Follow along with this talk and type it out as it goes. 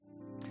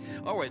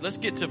All right, let's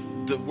get to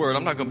the word.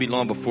 I'm not going to be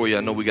long before you. I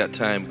know we got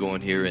time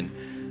going here, and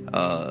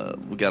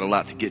we got a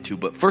lot to get to.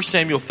 But 1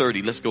 Samuel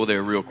 30, let's go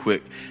there real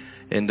quick.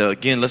 And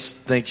again, let's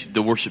thank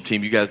the worship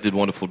team. You guys did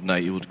wonderful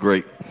tonight. It was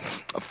great.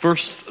 1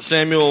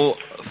 Samuel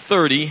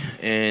 30,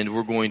 and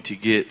we're going to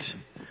get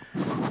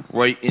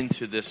right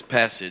into this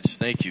passage.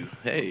 Thank you.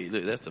 Hey,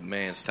 look, that's a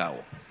man's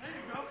towel.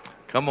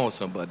 Come on,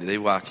 somebody. They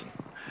watching.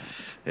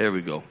 There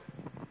we go.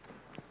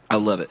 I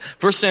love it.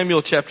 1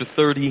 Samuel chapter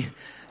 30.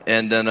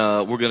 And then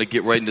we're going to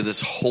get right into this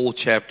whole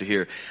chapter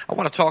here. I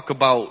want to talk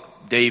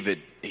about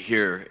David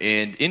here.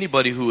 And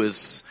anybody who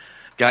has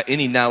got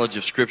any knowledge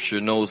of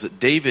Scripture knows that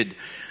David,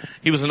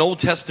 he was an Old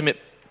Testament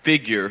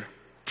figure.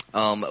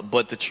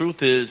 But the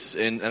truth is,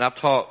 and I've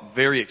taught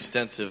very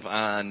extensive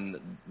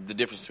on the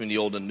difference between the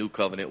Old and New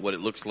Covenant, what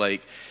it looks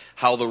like,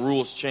 how the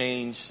rules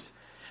changed.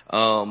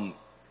 And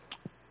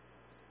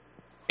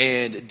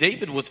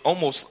David was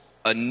almost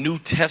a New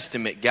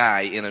Testament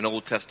guy in an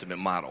Old Testament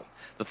model.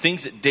 The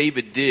things that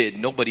David did,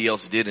 nobody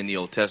else did in the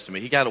Old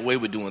Testament. He got away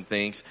with doing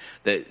things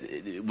that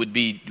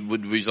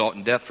would result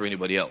in death for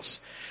anybody else.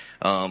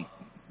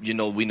 We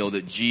know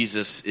that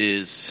Jesus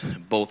is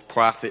both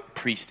prophet,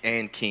 priest,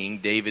 and king.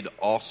 David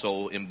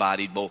also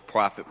embodied both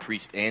prophet,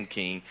 priest, and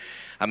king.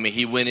 I mean,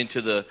 he went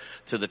into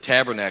the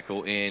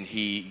tabernacle and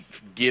he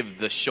gave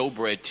the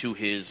showbread to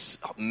his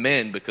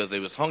men because they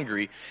was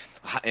hungry.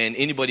 And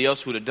anybody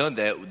else who would have done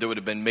that, there would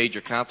have been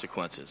major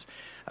consequences.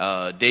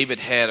 David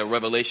had a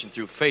revelation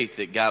through faith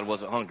that God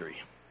wasn't hungry.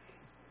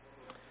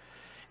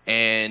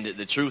 And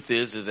the truth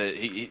is that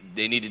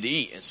they needed to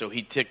eat. And so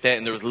he took that,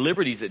 and there was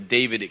liberties that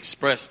David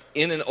expressed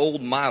in an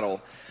old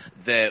model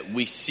that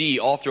we see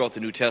all throughout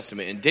the New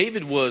Testament. And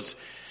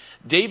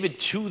David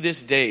to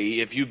this day,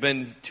 if you've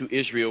been to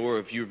Israel, or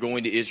if you're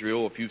going to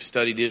Israel, or if you've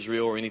studied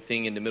Israel or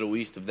anything in the Middle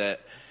East of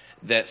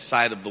that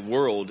side of the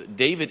world,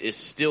 David is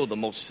still the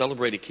most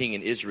celebrated king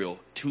in Israel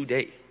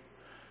today.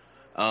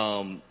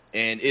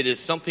 And it is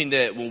something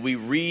that when we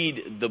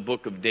read the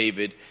book of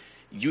David,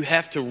 you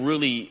have to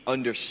really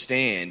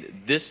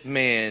understand this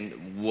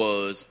man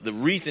was, the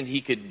reason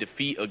he could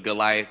defeat a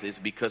Goliath is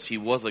because he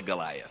was a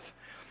Goliath.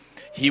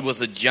 He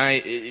was a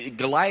giant.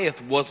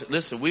 Goliath was,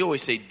 listen, we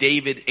always say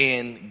David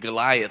and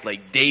Goliath,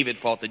 like David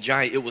fought the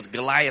giant. It was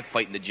Goliath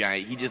fighting the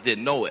giant. He just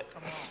didn't know it.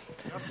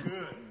 That's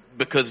good.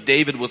 Because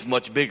David was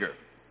much bigger.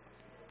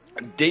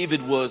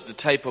 David was the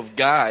type of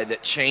guy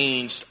that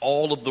changed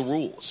all of the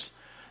rules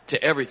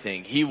to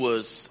everything. He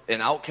was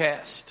an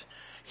outcast.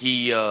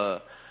 He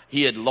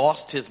had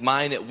lost his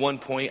mind at one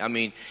point. I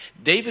mean,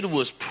 David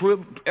was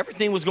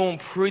everything was going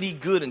pretty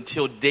good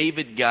until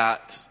David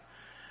got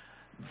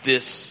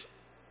this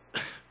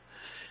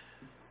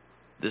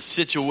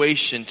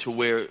situation to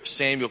where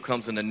Samuel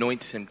comes and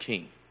anoints him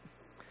king.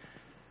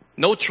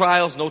 No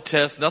trials, no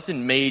tests,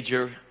 nothing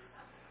major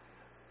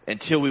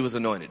until he was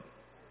anointed.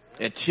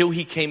 Until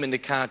he came into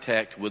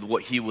contact with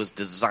what he was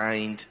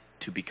designed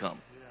to become.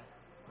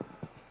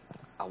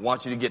 I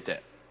want you to get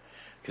that.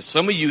 Because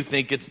some of you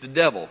think it's the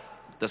devil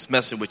that's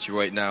messing with you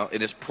right now.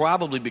 It is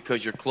probably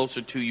because you're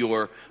closer to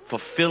your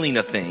fulfilling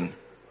a thing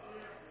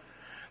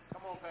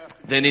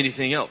than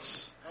anything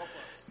else.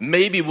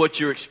 Maybe what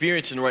you're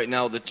experiencing right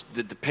now,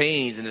 the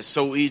pains, and it's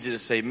so easy to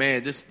say,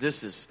 man, this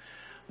is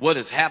what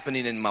is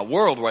happening in my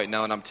world right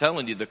now. And I'm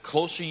telling you, the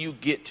closer you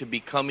get to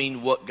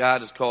becoming what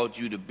God has called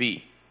you to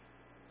be,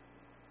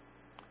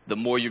 the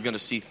more you're going to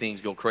see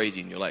things go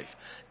crazy in your life.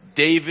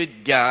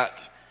 David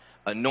got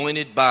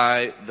anointed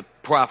by the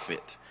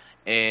prophet,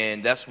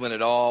 and that's when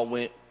it all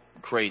went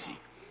crazy.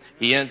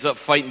 He ends up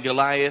fighting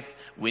Goliath.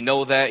 We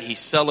know that. He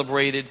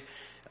celebrated.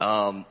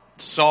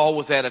 Saul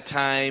was at a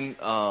time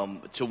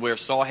to where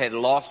Saul had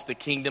lost the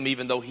kingdom,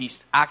 even though he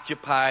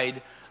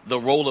occupied the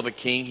role of a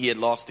king. He had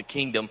lost the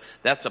kingdom.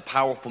 That's a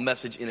powerful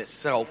message in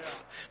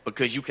itself,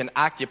 because you can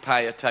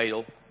occupy a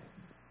title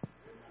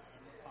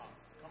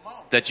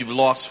that you've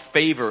lost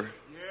favor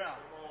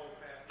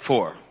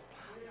for.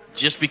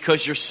 Just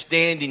because you're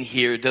standing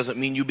here doesn't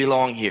mean you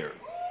belong here.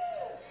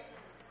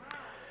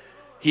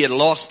 He had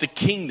lost the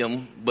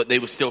kingdom, but they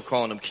were still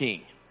calling him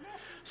king.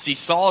 See,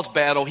 Saul's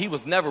battle, he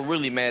was never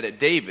really mad at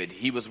David.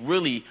 He was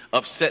really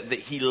upset that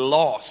he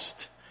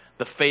lost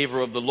the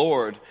favor of the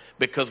Lord,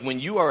 because when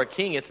you are a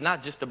king, it's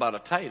not just about a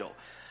title.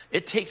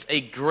 It takes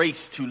a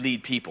grace to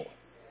lead people.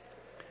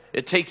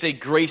 It takes a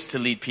grace to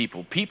lead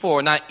people. People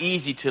are not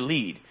easy to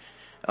lead.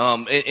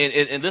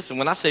 And listen,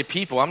 when I say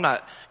people, I'm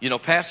not,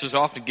 pastors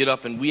often get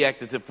up and we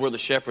act as if we're the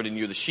shepherd and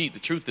you're the sheep. The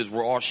truth is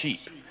we're all sheep.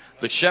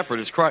 The shepherd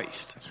is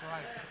Christ. That's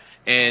right.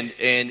 And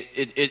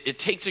it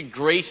takes a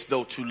grace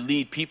though to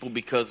lead people,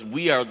 because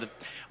we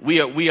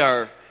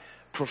are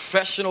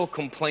professional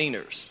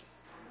complainers.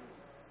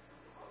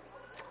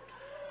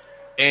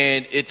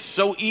 And it's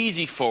so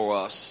easy for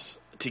us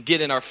to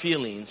get in our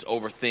feelings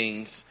over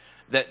things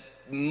that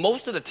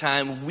most of the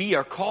time we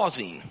are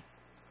causing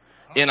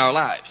in our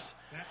lives.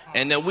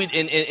 And then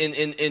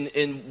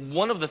and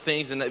one of the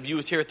things, and if you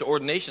was here at the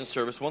ordination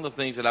service, one of the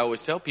things that I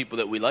always tell people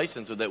that we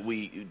license, or that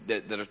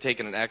are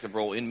taking an active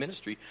role in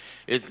ministry,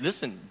 is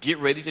listen, get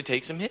ready to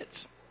take some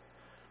hits.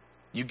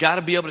 You got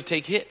to be able to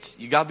take hits.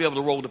 You got to be able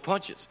to roll the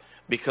punches.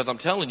 Because I'm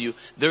telling you,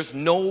 there's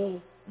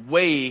no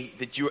way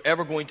that you're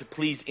ever going to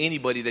please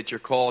anybody that you're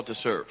called to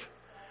serve.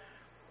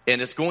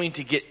 And at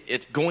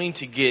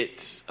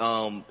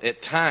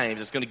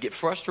times, it's going to get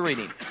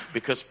frustrating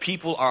because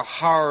people are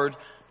hard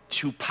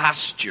to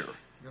posture.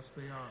 Yes,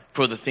 they are.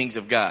 For the things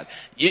of God.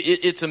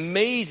 It's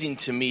amazing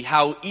to me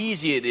how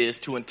easy it is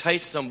to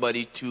entice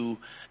somebody to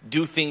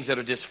do things that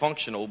are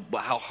dysfunctional,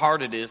 but how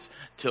hard it is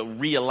to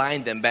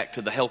realign them back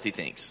to the healthy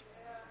things.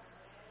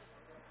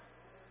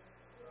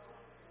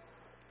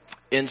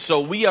 And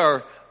so we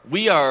are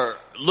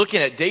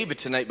looking at David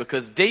tonight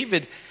because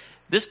David,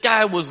 this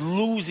guy was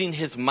losing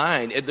his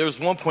mind. And there's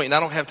one point, and I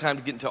don't have time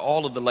to get into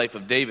all of the life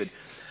of David,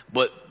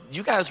 but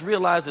you guys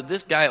realize that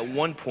this guy at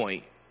one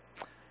point,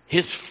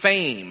 his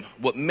fame,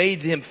 what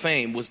made him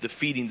fame, was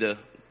defeating the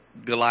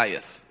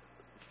Goliath,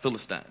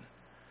 Philistine.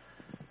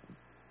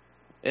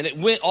 And it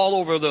went all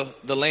over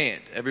the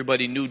land.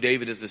 Everybody knew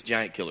David as this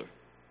giant killer.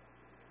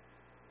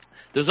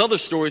 There's other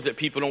stories that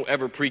people don't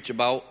ever preach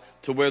about,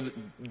 to where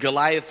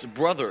Goliath's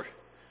brother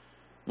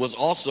was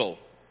also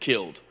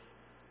killed.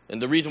 And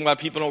the reason why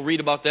people don't read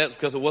about that is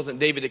because it wasn't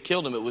David that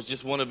killed him. It was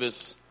just one of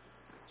his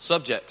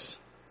subjects.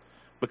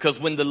 Because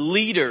when the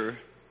leader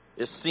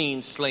is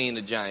seen slaying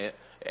the giant,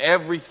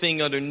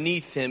 everything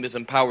underneath him is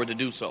empowered to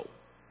do so.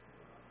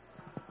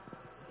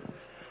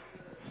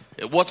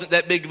 It wasn't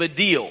that big of a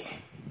deal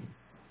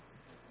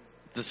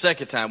the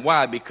second time.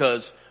 Why?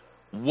 Because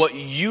what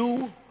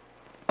you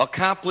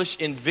accomplish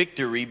in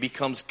victory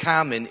becomes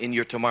common in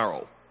your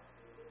tomorrow.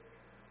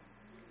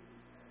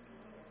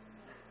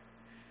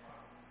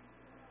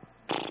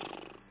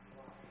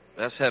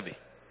 That's heavy.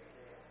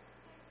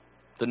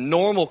 The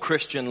normal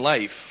Christian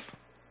life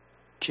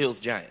kills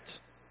giants.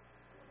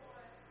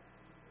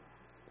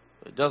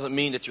 It doesn't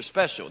mean that you're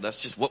special. That's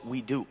just what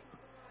we do.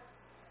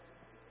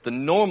 The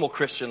normal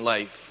Christian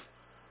life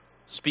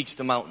speaks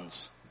to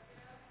mountains.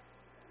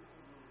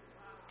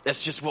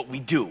 That's just what we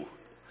do.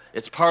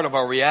 It's part of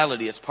our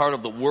reality. It's part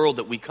of the world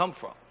that we come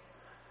from.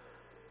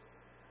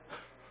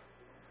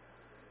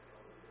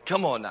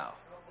 Come on now.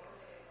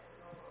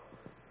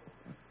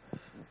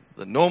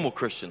 The normal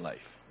Christian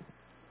life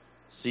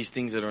sees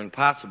things that are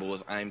impossible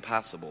as I'm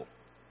possible.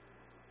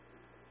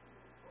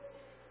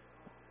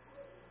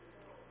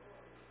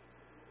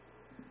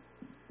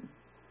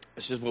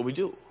 It's just what we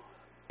do.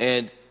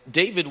 And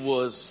David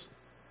was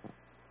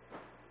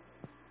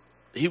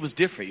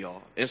different,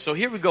 y'all. And so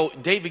here we go.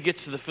 David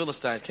gets to the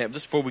Philistine camp.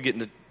 Just before we get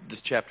into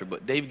this chapter,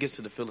 but David gets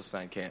to the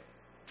Philistine camp.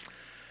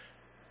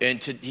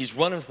 And he's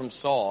running from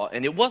Saul.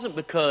 And it wasn't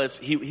because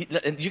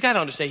and you got to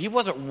understand, he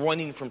wasn't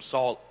running from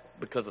Saul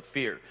because of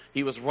fear.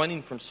 He was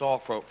running from Saul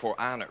for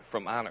honor,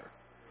 from honor.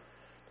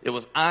 It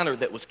was honor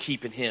that was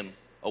keeping him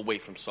away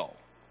from Saul.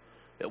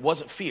 It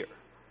wasn't fear.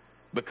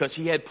 Because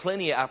he had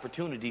plenty of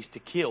opportunities to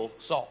kill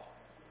Saul.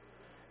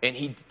 And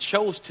he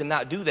chose to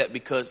not do that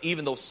because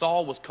even though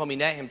Saul was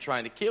coming at him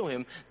trying to kill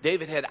him,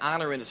 David had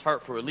honor in his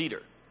heart for a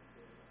leader.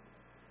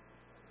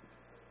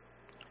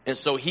 And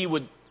so he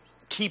would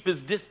keep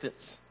his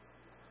distance,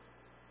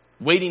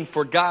 waiting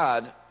for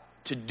God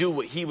to do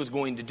what he was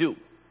going to do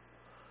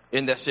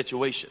in that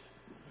situation.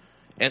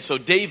 And so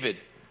David,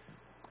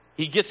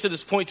 he gets to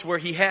this point to where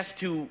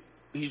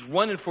he's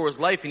running for his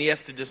life and he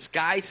has to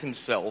disguise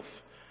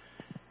himself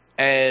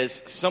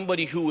as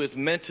somebody who is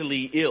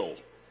mentally ill.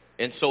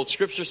 And so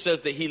Scripture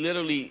says that he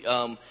literally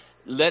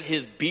let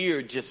his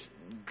beard just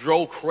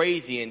grow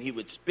crazy, and he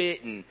would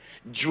spit and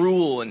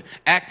drool and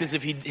act as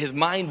if his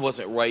mind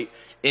wasn't right.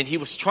 And he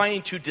was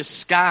trying to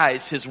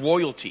disguise his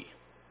royalty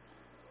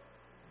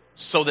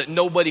so that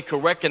nobody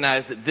could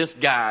recognize that this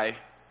guy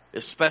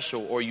is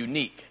special or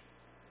unique.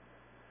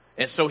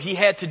 And so he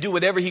had to do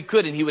whatever he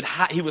could, and he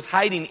was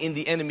hiding in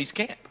the enemy's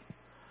camp.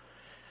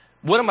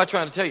 What am I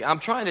trying to tell you? I'm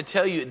trying to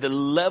tell you the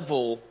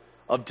level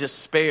of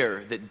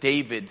despair that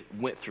David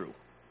went through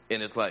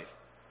in his life.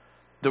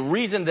 The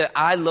reason that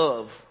I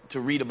love to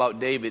read about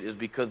David is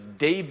because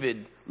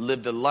David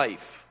lived a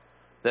life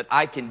that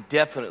I can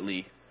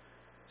definitely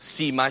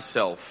see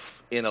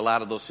myself in a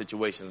lot of those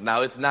situations.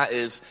 Now,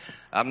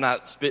 I'm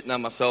not spitting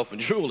on myself and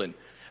drooling,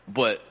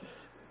 but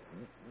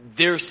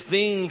there's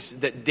things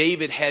that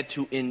David had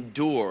to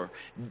endure.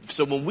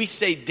 So when we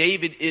say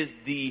David is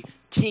the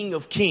King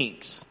of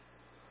Kings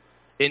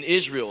in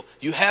Israel,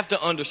 you have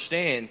to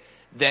understand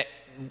that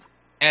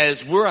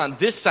as we're on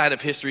this side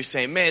of history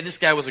saying, man, this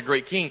guy was a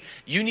great king,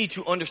 you need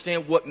to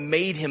understand what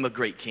made him a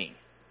great king.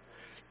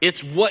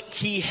 It's what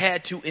he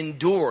had to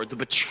endure, the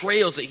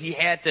betrayals that he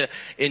had to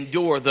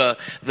endure, the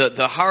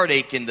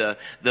heartache and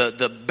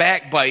the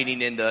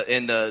backbiting and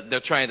they're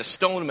trying to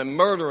stone him and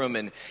murder him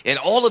and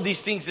all of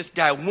these things this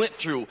guy went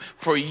through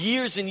for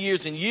years and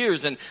years and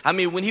years. And I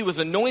mean, when he was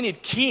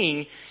anointed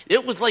king,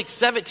 it was like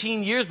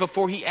 17 years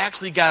before he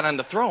actually got on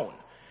the throne.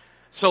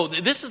 So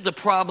this is the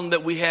problem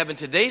that we have in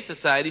today's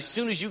society. As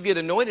soon as you get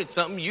anointed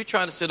something, you're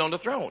trying to sit on the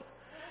throne.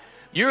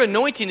 Your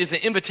anointing is an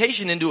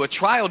invitation into a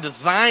trial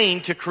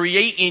designed to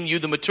create in you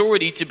the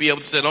maturity to be able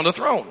to sit on the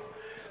throne.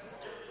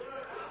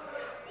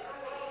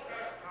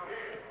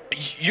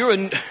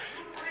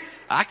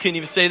 I can't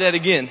even say that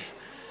again.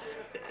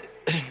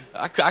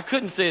 I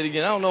couldn't say it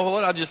again. I don't know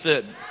what I just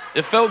said.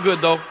 It felt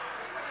good, though.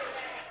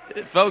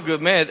 It felt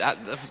good, man.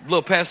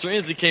 Little Pastor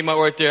Inslee came out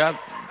right there.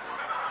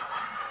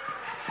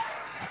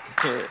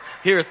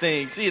 Hear a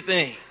thing, see a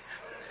thing.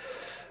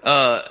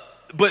 My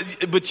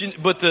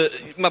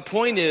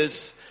point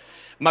is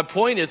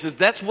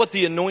that's what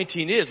the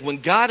anointing is.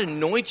 When God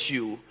anoints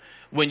you,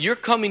 when you're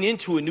coming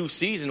into a new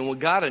season, when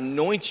God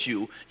anoints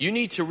you, you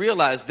need to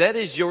realize that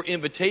is your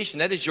invitation.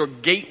 That is your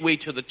gateway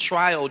to the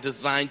trial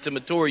designed to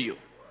mature you.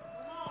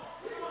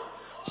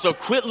 So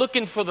quit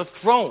looking for the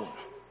throne.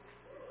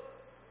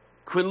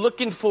 Quit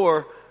looking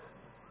for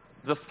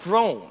the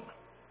throne.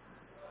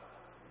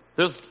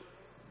 It's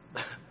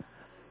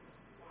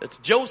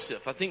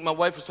Joseph. I think my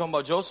wife was talking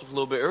about Joseph a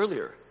little bit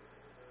earlier.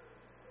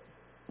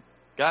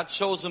 God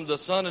shows him the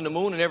sun and the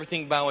moon and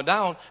everything bowing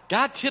down.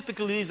 God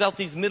typically leaves out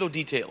these middle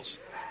details.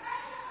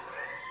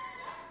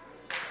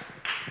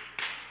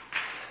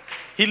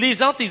 He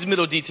leaves out these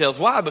middle details.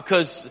 Why?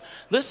 Because,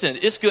 listen,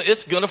 it's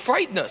going to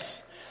frighten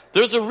us.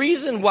 There's a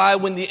reason why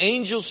when the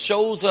angel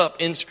shows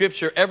up in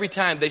Scripture, every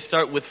time they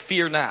start with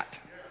fear not.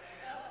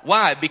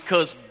 Why?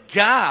 Because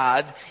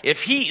God,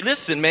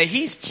 listen, man,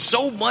 he's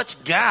so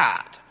much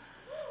God.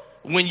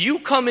 When you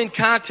come in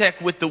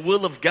contact with the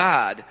will of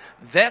God,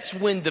 that's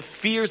when the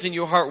fears in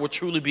your heart will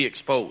truly be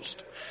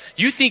exposed.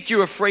 You think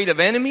you're afraid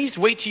of enemies?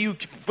 Wait till you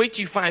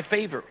find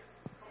favor.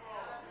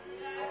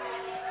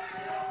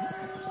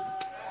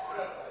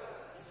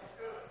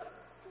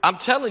 I'm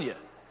telling you,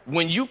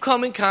 when you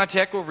come in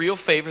contact with real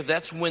favor,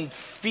 that's when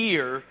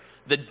fear,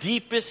 the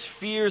deepest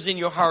fears in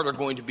your heart are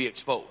going to be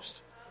exposed.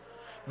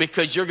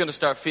 Because you're going to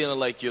start feeling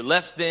like you're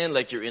less than,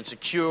 like you're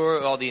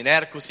insecure, all the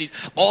inadequacies,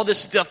 all this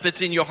stuff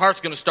that's in your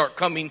heart's going to start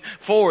coming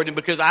forward. And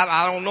because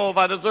I don't know if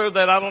I deserve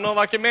that, I don't know if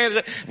I can manage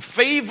that.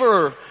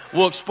 Favor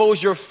will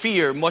expose your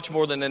fear much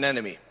more than an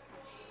enemy.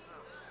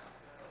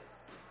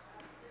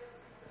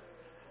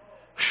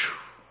 Whew.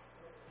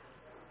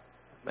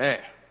 Man,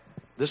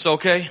 this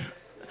okay?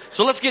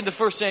 So let's get to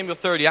 1 Samuel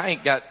 30. I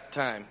ain't got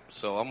time,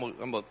 so I'm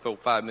going to throw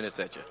 5 minutes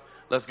at you.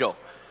 Let's go.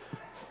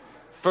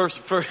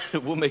 First,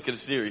 we'll make it a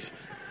series.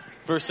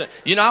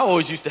 I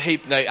always used to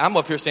hate, like, I'm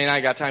up here saying I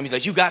ain't got time. He's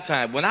like, you got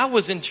time. When I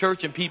was in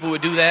church and people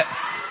would do that,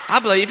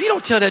 I'd be like, if you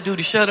don't tell that dude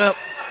to shut up,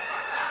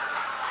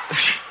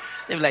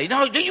 they'd be like,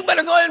 no, you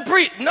better go ahead and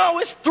preach. No,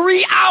 it's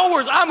 3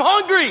 hours. I'm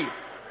hungry.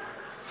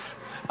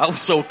 I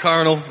was so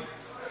carnal.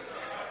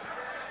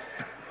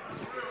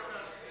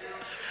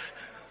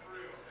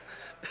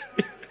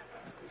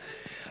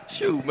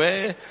 Shoot,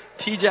 man.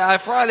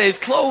 TGI Fridays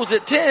close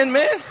at 10,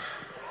 man.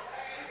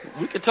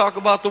 We could talk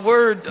about the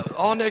word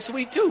all next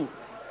week, too.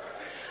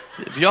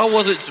 If y'all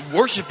wasn't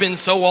worshiping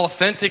so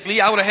authentically,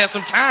 I would have had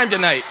some time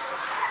tonight.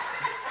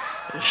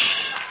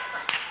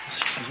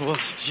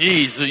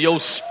 Jeez, yo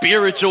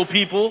spiritual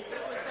people.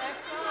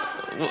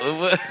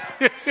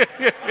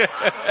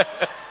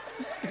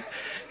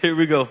 Here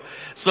we go.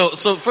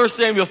 So 1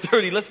 Samuel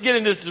 30, let's get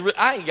into this.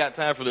 I ain't got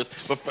time for this.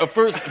 But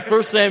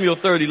 1 Samuel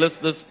 30,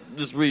 let's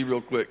just read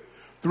real quick.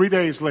 3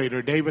 days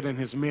later, David and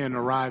his men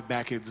arrived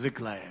back at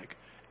Ziklag.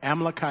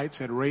 Amalekites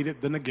had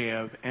raided the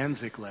Negev and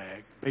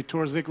Ziklag. They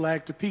tore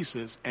Ziklag to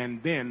pieces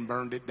and then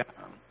burned it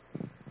down.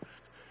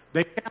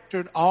 They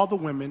captured all the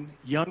women,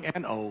 young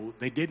and old.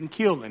 They didn't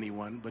kill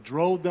anyone, but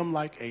drove them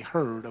like a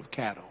herd of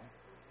cattle.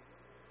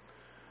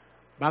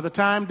 By the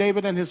time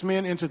David and his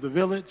men entered the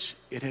village,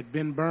 it had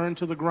been burned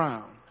to the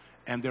ground,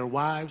 and their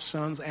wives,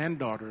 sons, and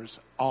daughters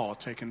all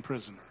taken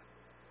prisoner.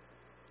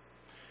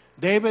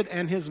 David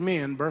and his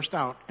men burst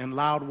out in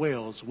loud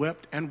wails,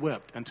 wept and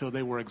wept until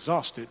they were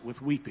exhausted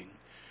with weeping.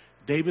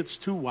 David's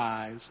 2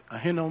 wives,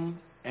 Ahinoam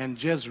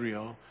and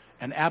Jezreel,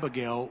 and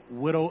Abigail,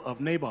 widow of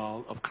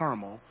Nabal of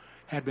Carmel,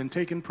 had been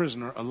taken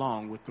prisoner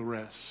along with the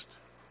rest.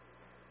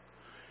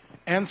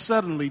 And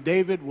suddenly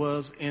David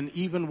was in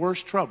even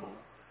worse trouble.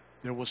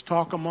 There was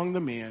talk among the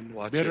men,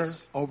 bitter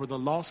over the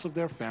loss of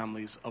their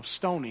families, of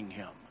stoning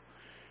him.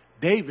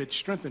 David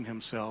strengthened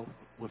himself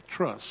with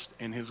trust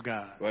in his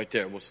God. Right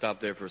there. We'll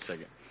stop there for a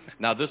second.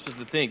 Now, this is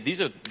the thing.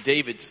 These are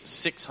David's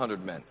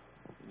 600 men.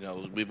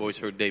 We've always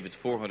heard David's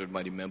 400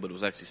 mighty men, but it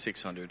was actually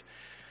 600.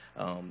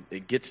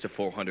 It gets to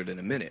 400 in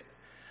a minute.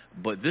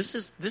 But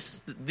these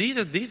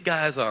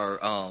guys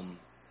are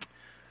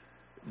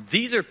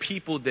these are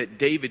people that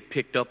David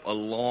picked up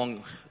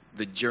along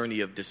the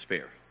journey of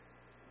despair.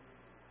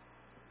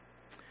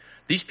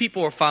 These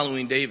people are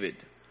following David,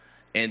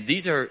 and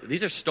these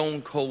are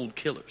stone cold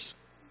killers.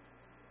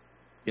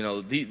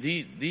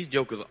 These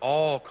jokers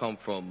all come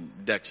from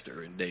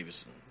Dexter and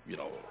Davison.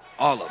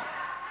 All of them.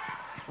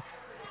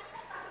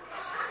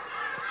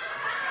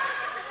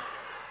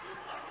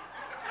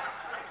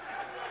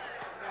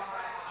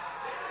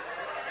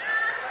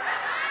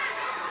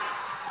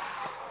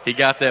 He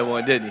got that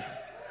one, didn't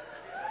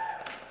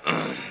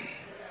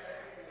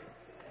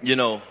he?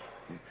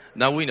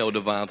 Now we know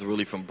Devon's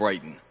really from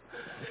Brighton.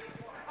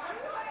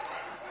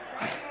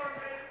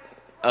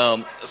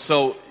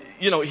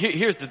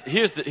 Here's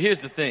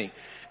the thing.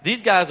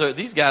 These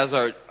guys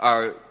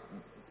are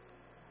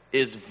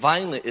as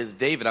violent as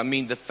David. I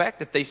mean, the fact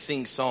that they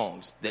sing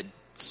songs that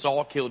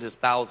Saul killed his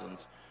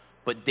thousands,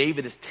 but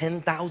David is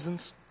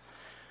 10,000s.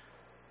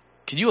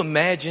 Can you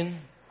imagine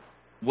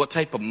what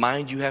type of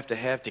mind you have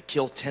to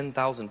kill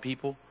 10,000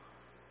 people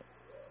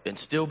and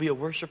still be a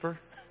worshiper?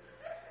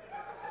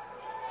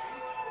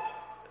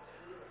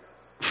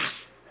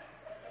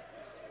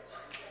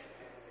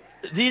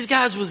 These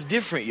guys was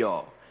different,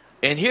 y'all.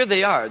 And here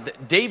they are.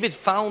 David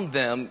found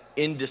them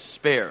in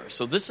despair.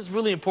 So this is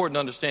really important to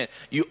understand.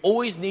 You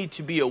always need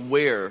to be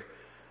aware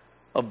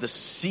of the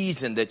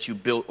season that you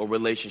built a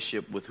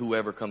relationship with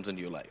whoever comes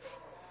into your life.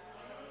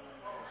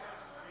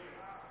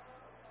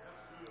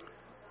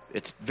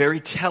 It's very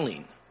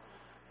telling.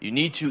 You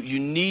need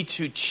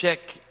to check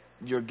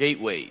your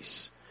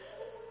gateways.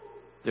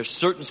 There's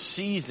certain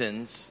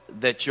seasons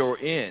that you're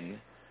in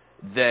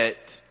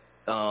that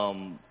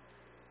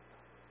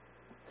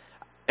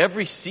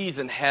every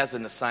season has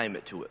an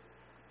assignment to it.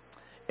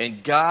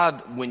 And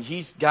God, when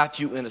He's got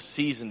you in a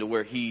season to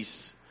where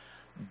He's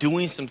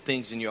doing some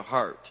things in your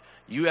heart,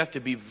 you have to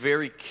be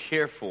very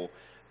careful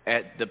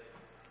at the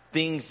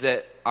things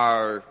that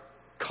are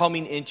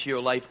coming into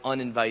your life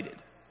uninvited.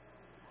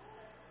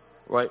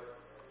 Right?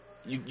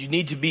 You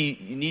need to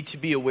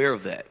be aware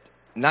of that.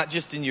 Not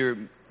just in your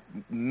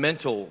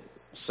mental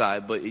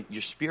side, but in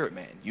your spirit,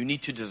 man. You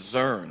need to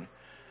discern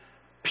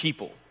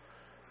people.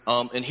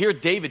 And here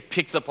David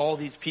picks up all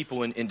these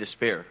people in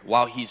despair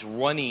while he's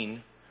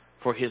running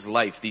for his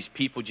life. These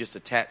people just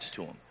attached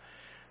to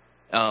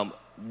him.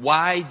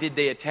 Why did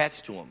they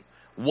attach to him?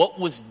 What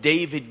was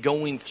David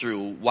going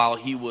through while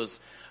he was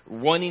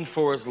running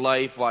for his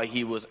life, while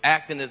he was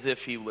acting as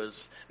if he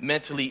was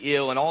mentally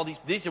ill, and all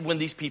these are when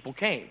these people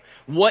came.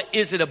 What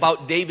is it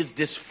about David's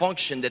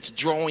dysfunction that's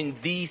drawing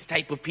these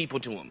type of people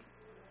to him?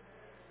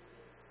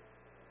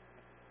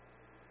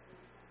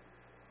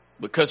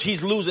 Because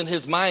he's losing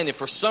his mind, and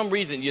for some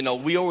reason,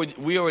 we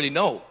already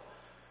know.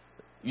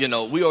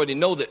 We already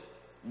know that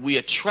we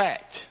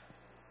attract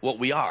what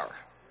we are.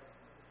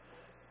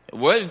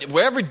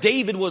 Wherever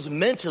David was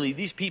mentally,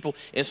 these people,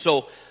 and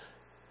so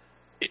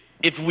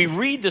if we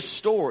read the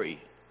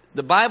story,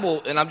 the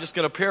Bible, and I'm just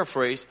going to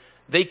paraphrase,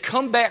 they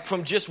come back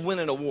from just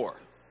winning a war.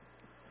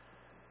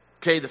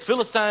 Okay, the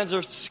Philistines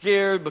are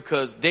scared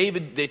because they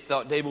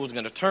thought David was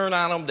going to turn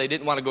on them. They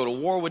didn't want to go to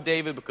war with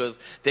David because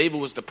David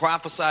was the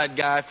prophesied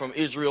guy from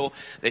Israel.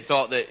 They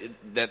thought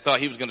that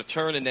he was going to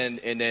turn, and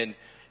then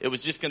it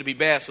was just going to be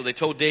bad. So they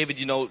told David,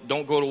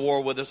 don't go to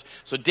war with us.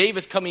 So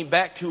David's coming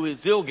back to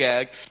his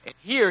Zilgag, and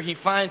here he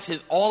finds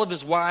all of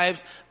his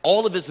wives,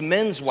 all of his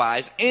men's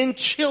wives, and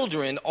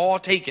children all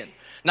taken.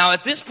 Now,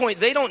 at this point,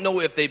 they don't know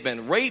if they've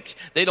been raped.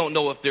 They don't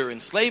know if they're in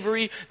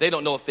slavery. They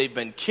don't know if they've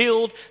been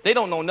killed. They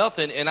don't know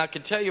nothing. And I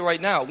can tell you right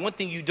now, one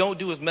thing you don't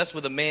do is mess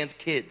with a man's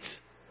kids.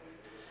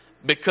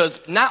 Because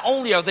not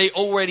only are they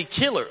already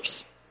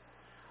killers,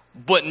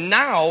 but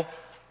now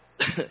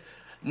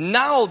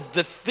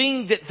the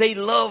thing that they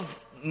love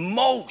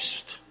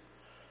most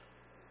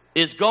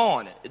is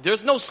gone.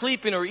 There's no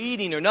sleeping or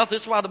eating or nothing.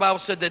 That's why the Bible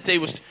said that they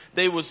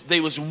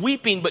was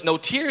weeping, but no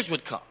tears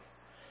would come.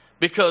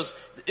 Because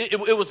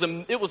it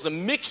was a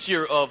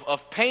mixture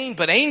of pain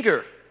but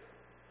anger.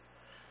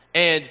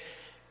 And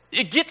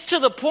it gets to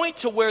the point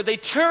to where they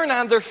turn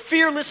on their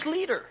fearless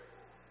leader.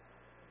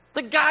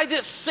 The guy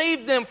that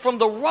saved them from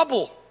the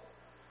rubble.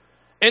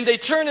 And they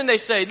turn and they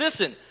say,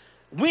 listen,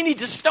 we need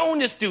to stone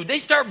this dude. They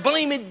start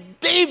blaming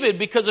David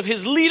because of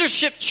his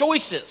leadership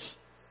choices.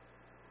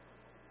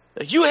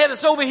 You had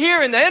us over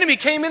here and the enemy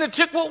came in and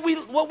took what we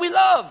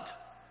loved.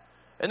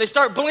 And they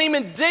start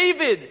blaming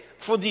David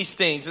for these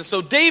things. And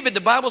so David,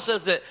 the Bible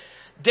says that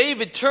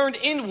David turned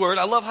inward.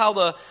 I love how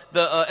the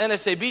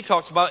NSAB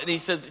talks about it. He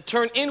says,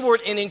 turned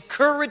inward and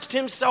encouraged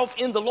himself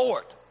in the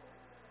Lord.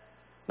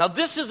 Now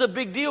this is a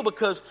big deal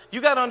because you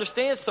got to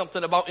understand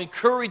something about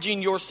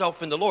encouraging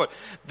yourself in the Lord.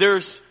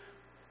 There's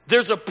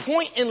a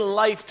point in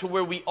life to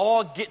where we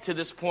all get to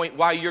this point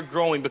while you're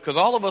growing, because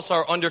all of us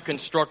are under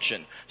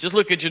construction. Just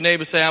look at your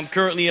neighbor and say, I'm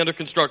currently under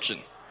construction.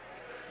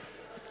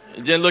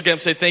 And then look at him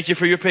and say, thank you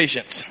for your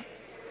patience.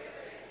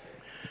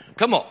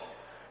 Come on.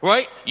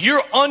 Right?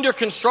 You're under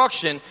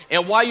construction,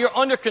 and while you're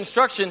under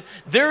construction,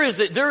 there is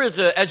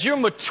as you're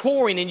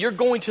maturing and you're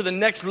going to the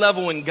next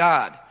level in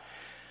God,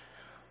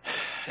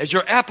 as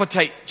your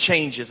appetite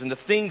changes and the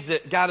things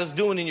that God is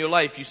doing in your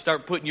life, you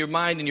start putting your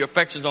mind and your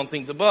affections on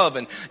things above,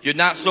 and you're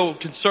not so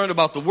concerned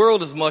about the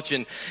world as much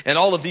and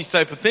all of these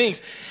type of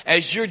things.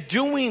 As you're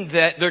doing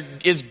that, there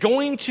is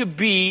going to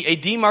be a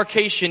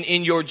demarcation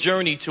in your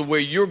journey to where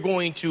you're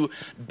going to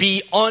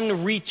be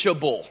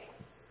unreachable,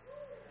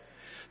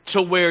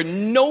 to where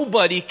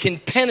nobody can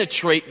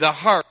penetrate the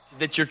heart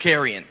that you're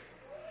carrying.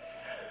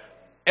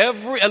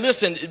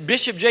 Listen,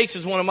 Bishop Jakes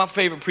is one of my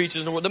favorite preachers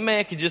in the world. The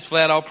man can just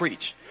flat out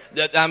preach.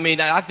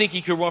 I think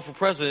he could run for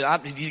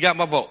president. He's got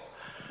my vote.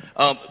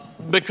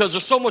 Because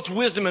there's so much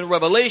wisdom and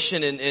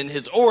revelation in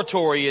his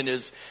oratory and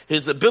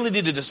his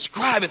ability to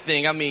describe a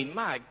thing. I mean,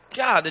 my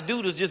God, the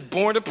dude is just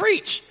born to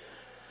preach.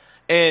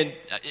 And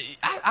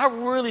I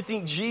really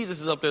think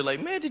Jesus is up there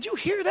like, man, did you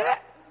hear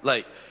that?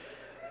 Like,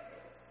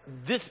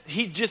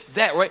 he's just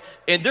that, right?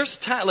 And there's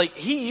time, like,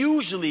 he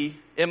usually,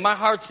 in my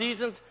hard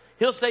seasons,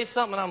 he'll say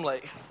something and I'm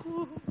like,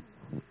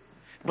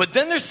 but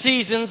then there's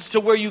seasons to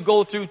where you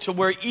go through to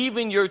where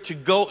even your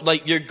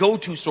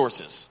go-to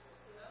sources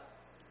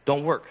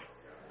don't work.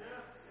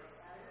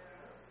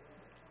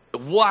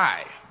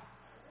 Why?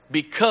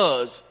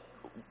 Because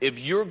if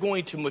you're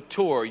going to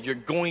mature, you're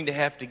going to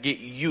have to get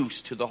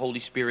used to the Holy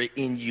Spirit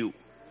in you.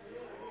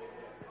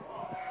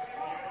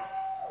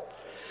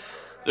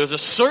 There's a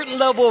certain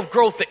level of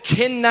growth that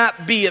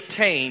cannot be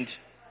obtained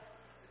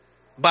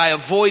by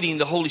avoiding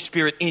the Holy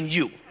Spirit in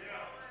you.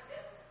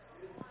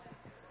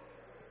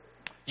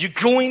 You're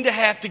going to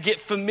have to get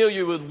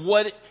familiar with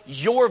what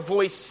your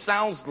voice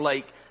sounds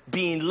like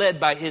being led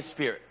by His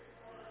Spirit.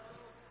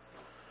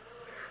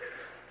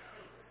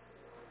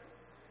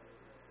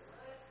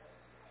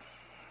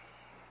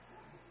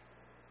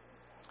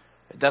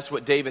 That's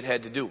what David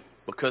had to do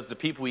because the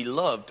people he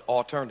loved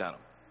all turned on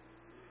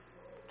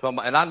him.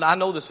 And I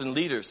know this in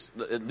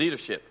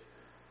leadership.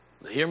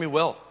 Hear me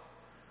well.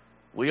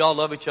 We all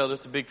love each other.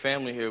 It's a big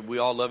family here. We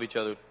all love each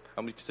other.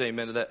 How many can say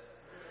amen to that?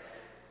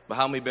 But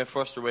how many been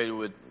frustrated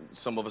with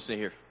some of us in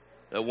here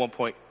at one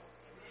point?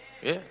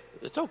 Yeah,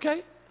 it's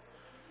okay.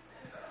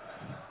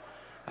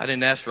 I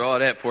didn't ask for all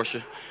that,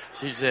 Portia.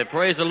 She said,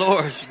 praise the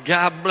Lord.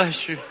 God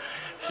bless you.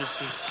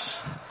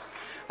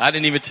 I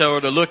didn't even tell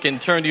her to look and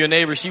turn to your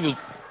neighbor. She was...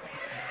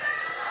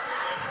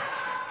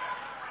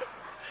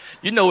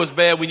 You know it's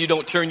bad when you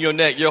don't turn your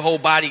neck. Your whole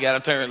body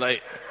got to turn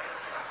like...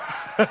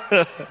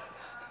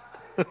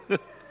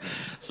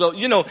 So,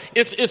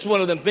 it's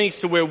one of them things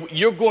to where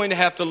you're going to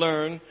have to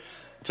learn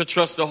to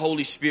trust the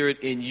Holy Spirit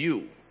in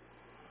you.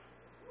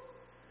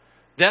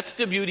 That's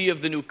the beauty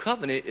of the new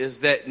covenant,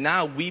 is that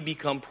now we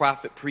become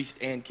prophet, priest,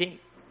 and king.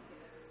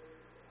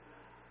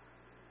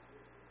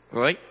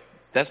 Right?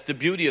 That's the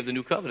beauty of the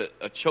new covenant.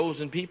 A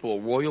chosen people, a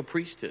royal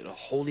priesthood, a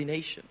holy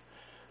nation.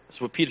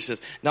 That's what Peter says.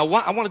 Now,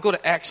 I want to go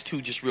to Acts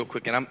 2 just real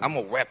quick, and I'm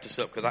going to wrap this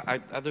up because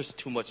there's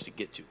too much to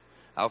get to.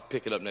 I'll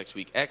pick it up next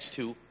week. Acts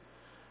 2,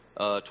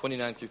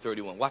 29 through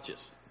 31. Watch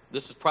this.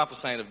 This is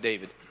prophesying of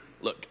David.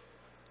 Look.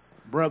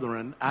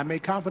 Brethren, I may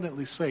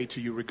confidently say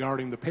to you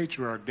regarding the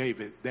patriarch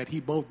David that he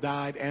both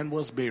died and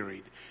was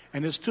buried,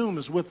 and his tomb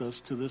is with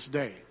us to this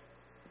day.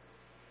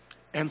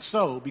 And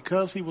so,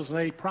 because he was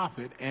a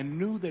prophet and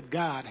knew that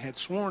God had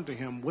sworn to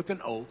him with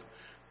an oath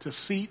to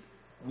seat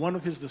one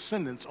of his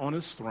descendants on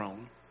his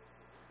throne,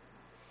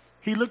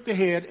 he looked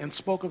ahead and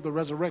spoke of the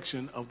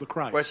resurrection of the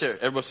Christ. Right there.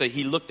 Everybody say,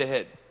 he looked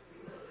ahead.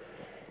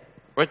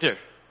 Right there.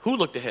 Who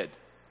looked ahead?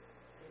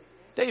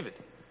 David.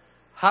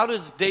 How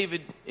does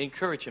David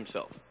encourage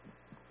himself?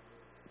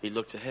 He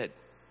looks ahead.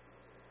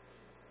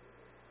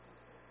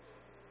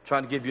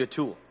 Trying to give you a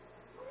tool.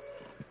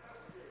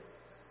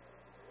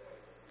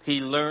 He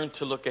learned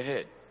to look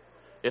ahead.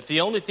 If the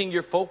only thing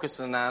you're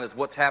focusing on is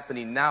what's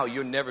happening now,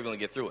 you're never going to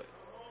get through it.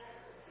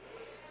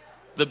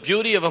 The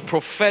beauty of a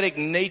prophetic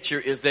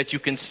nature is that you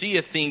can see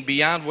a thing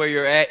beyond where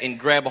you're at and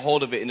grab a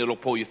hold of it and it'll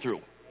pull you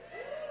through.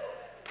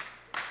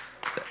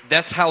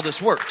 That's how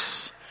this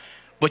works.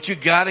 But you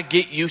got to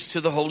get used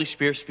to the Holy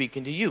Spirit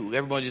speaking to you.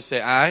 Everybody just say,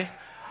 I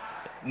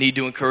need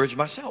to encourage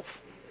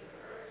myself.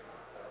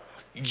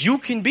 You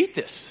can beat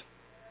this.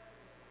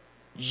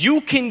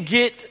 You can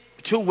get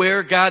to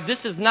where God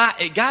is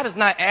not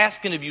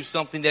asking of you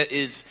something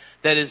that's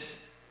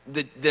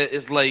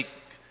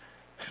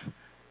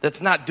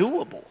not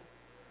doable.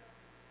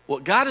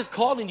 What God is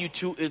calling you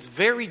to is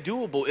very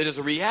doable. It is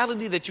a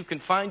reality that you can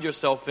find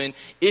yourself in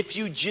if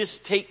you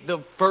just take the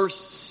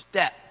first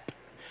step.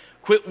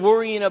 Quit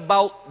worrying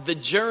about the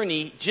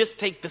journey. Just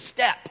take the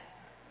step.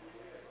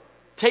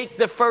 Take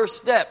the first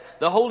step.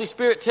 The Holy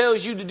Spirit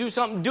tells you to do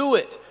something, do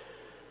it.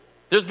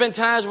 There's been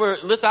times where,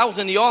 listen, I was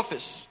in the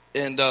office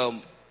and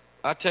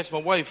I text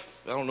my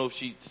wife. I don't know if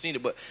she's seen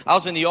it, but I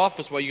was in the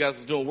office while you guys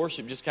was doing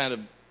worship, just kind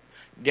of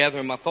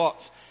gathering my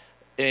thoughts.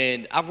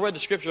 And I've read the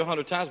scripture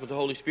 100 times, but the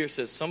Holy Spirit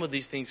says some of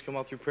these things come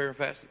out through prayer and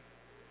fasting.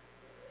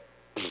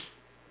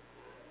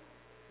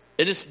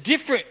 It is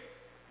different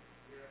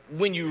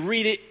when you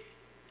read it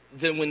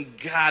than when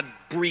God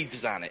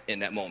breathes on it in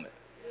that moment.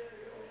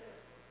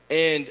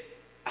 And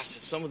I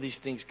said, some of these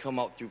things come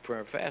out through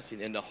prayer and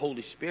fasting. And the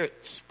Holy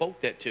Spirit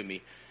spoke that to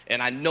me.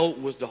 And I know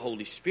it was the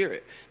Holy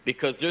Spirit.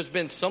 Because there's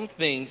been some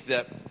things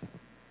that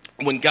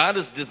when God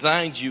has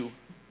designed you.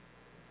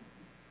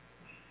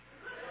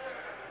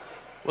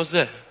 What's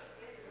that?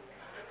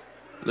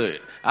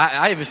 Look,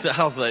 I even said,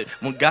 I was like,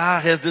 when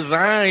God has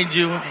designed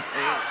you.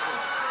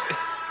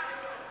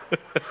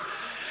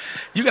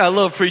 You got to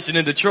love preaching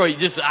in Detroit.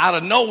 Just out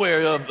of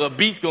nowhere, a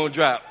beat's going to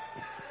drop.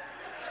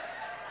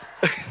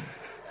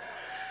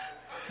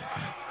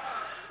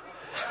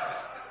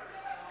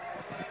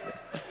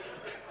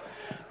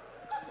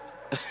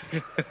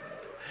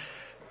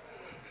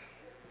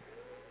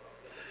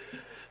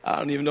 I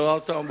don't even know what I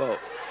was talking about.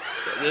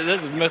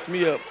 This just messed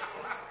me up.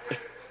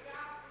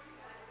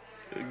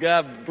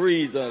 God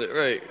breathes on it,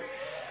 right?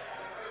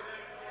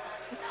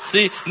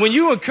 See, when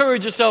you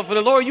encourage yourself in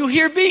the Lord, you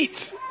hear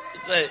beats.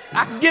 Say,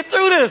 I can get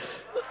through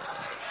this.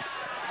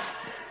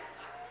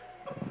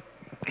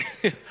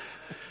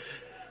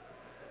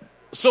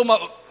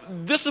 So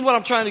this is what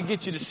I'm trying to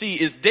get you to see,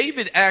 is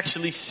David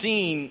actually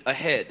seen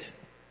ahead.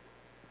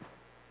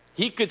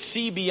 He could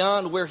see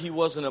beyond where he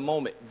was in a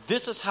moment.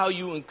 This is how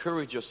you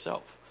encourage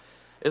yourself.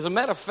 As a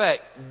matter of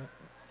fact,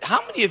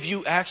 how many of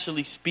you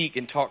actually speak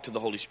and talk to the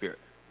Holy Spirit?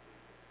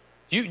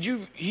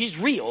 He's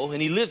real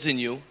and he lives in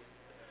you,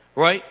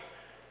 right?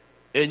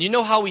 And you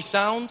know how he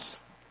sounds?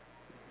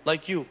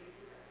 Like you.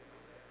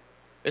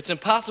 It's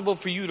impossible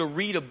for you to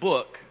read a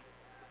book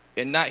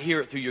and not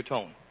hear it through your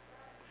tone.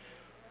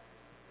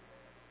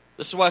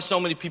 This is why so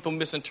many people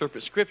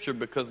misinterpret Scripture,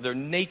 because their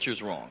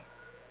nature's wrong.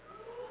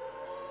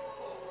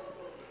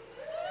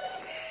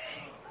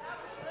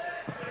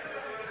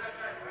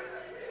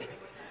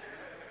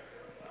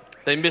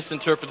 They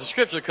misinterpret the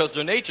Scripture because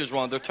their nature's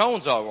wrong. Their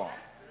tones are wrong.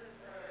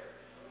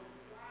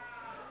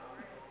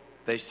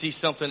 They see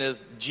something as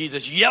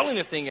Jesus yelling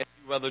a thing at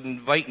you rather than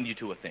inviting you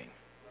to a thing.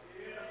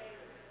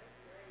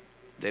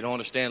 They don't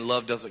understand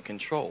love doesn't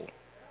control.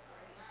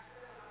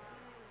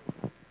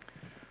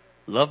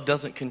 Love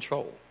doesn't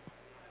control.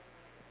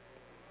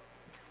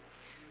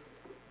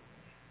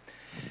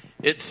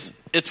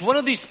 It's one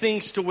of these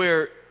things to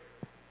where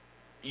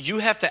you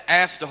have to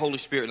ask the Holy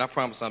Spirit, and I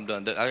promise I'm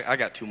done. I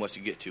got too much to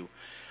get to.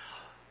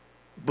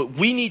 But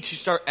we need to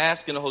start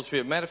asking the Holy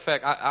Spirit. Matter of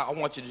fact, I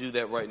want you to do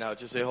that right now.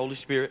 Just say, Holy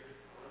Spirit,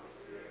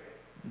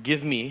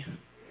 give me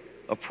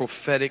a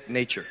prophetic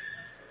nature.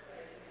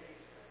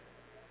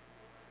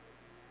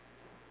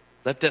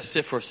 Let that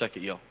sit for a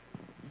second, yo.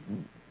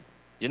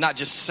 You're not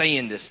just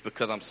saying this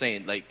because I'm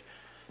saying, like,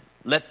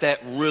 let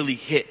that really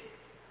hit.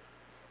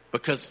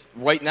 Because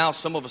right now,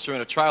 some of us are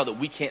in a trial that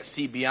we can't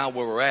see beyond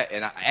where we're at.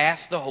 And I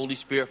ask the Holy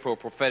Spirit for a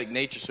prophetic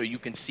nature so you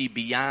can see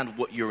beyond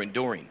what you're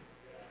enduring.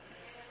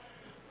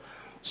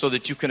 So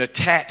that you can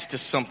attach to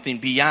something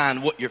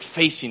beyond what you're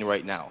facing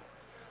right now.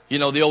 You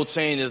know, the old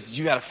saying is,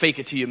 you got to fake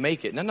it till you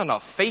make it. No.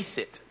 Face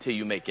it till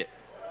you make it.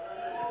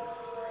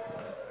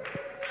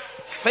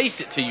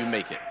 Face it till you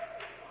make it.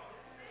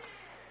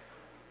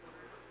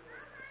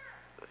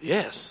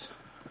 Yes.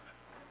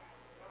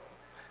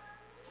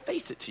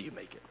 Face it till you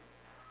make it.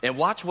 And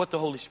watch what the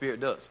Holy Spirit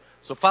does.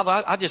 So,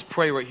 Father, I just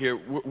pray right here.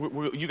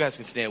 You guys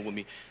can stand with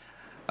me.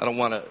 I don't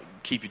want to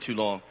keep you too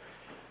long.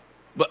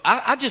 But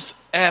I just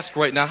ask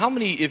right now, how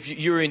many, if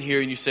you're in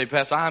here and you say,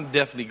 Pastor, I'm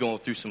definitely going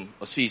through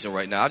a season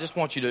right now. I just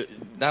want you to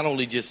not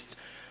only just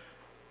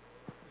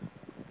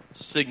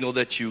signal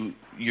that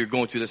you're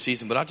going through the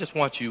season, but I just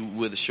want you,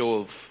 with a show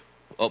of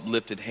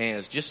uplifted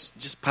hands,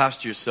 just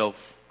posture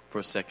yourself for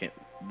a second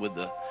with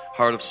the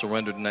heart of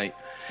surrender tonight.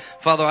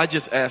 Father, I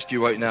just ask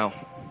you right now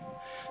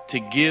to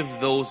give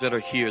those that are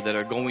here that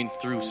are going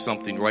through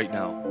something right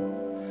now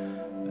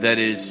that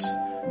is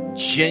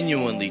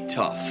genuinely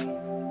tough.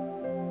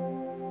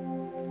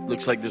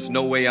 Looks like there's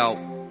no way out.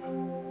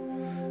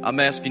 I'm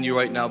asking you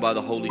right now by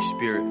the Holy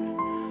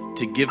Spirit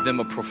to give them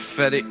a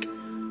prophetic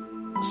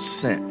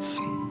sense,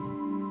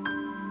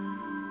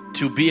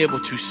 to be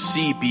able to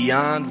see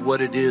beyond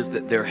what it is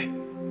that they're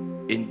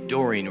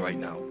enduring right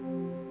now.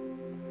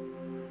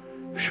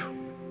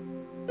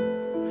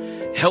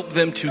 Whew. Help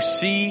them to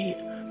see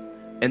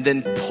and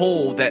then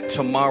pull that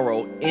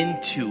tomorrow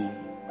into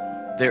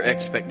their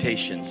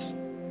expectations.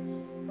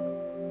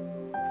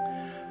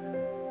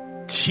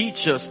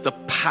 Teach us the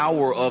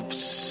power of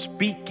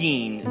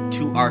speaking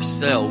to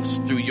ourselves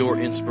through your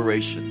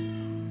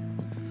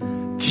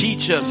inspiration.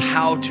 Teach us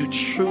how to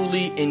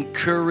truly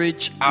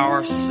encourage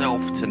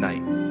ourselves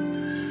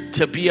tonight.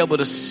 To be able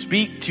to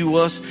speak to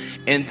us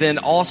and then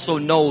also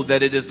know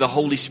that it is the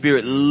Holy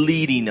Spirit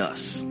leading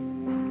us.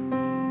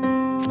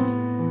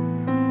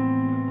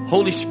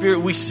 Holy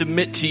Spirit, we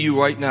submit to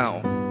you right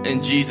now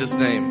in Jesus'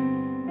 name.